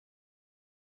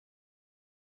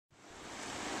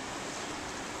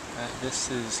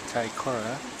This is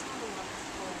Kaikoura.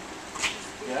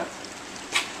 Yeah?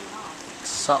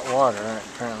 Salt water,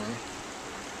 apparently.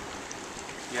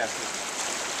 Yeah.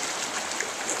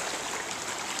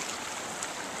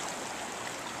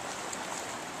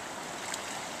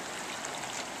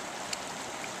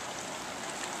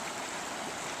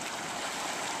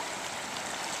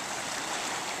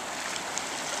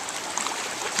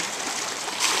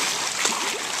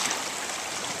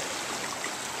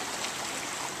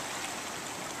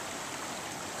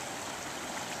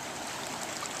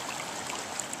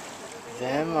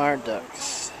 Them are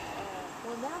ducks.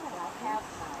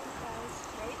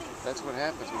 That's what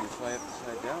happens when you fly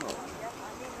upside down over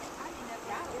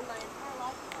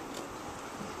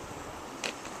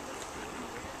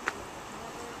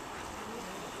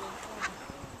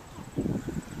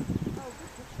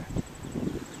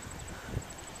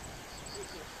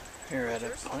there. You're at a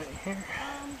point here.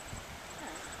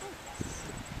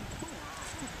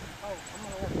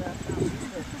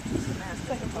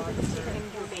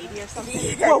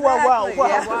 Whoa, whoa, whoa, whoa.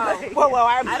 Yeah. Whoa, whoa,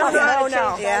 I don't know how to no.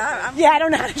 change. Yeah, Yeah, I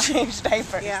don't know how to change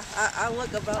diapers. yeah. I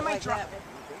look about like that.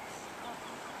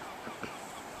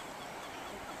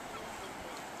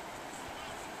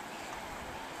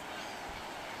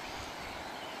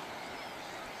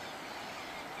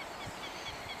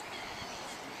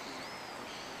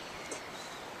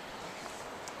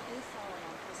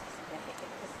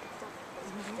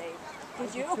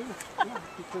 Did you? Yeah,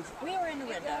 because We were in the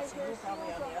red dots, and we were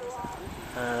probably on the other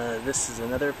side. this is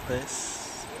another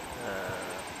place.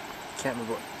 Can't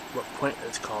remember what point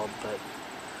it's called, but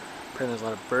apparently there's a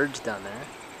lot of birds down there.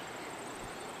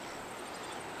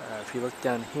 If you look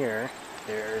down here,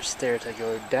 there's stairs that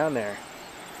go down there.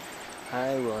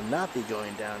 I will not be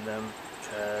going down them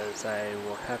because I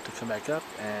will have to come back up,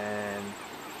 and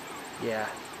yeah,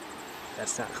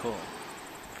 that's not cool.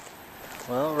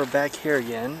 Well, we're back here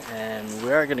again, and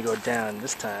we are going to go down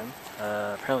this time.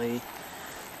 Apparently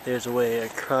there's a way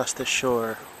across the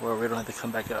shore where we don't have to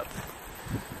come back up.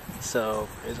 So,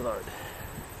 praise the Lord.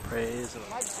 Praise the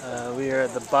Lord. We are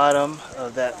at the bottom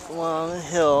of that long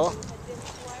hill.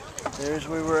 There's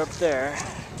where we were up there.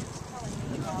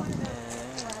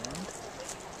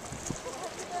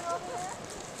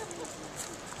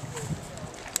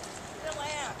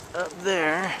 And up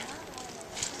there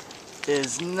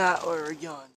is not where we're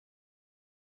going.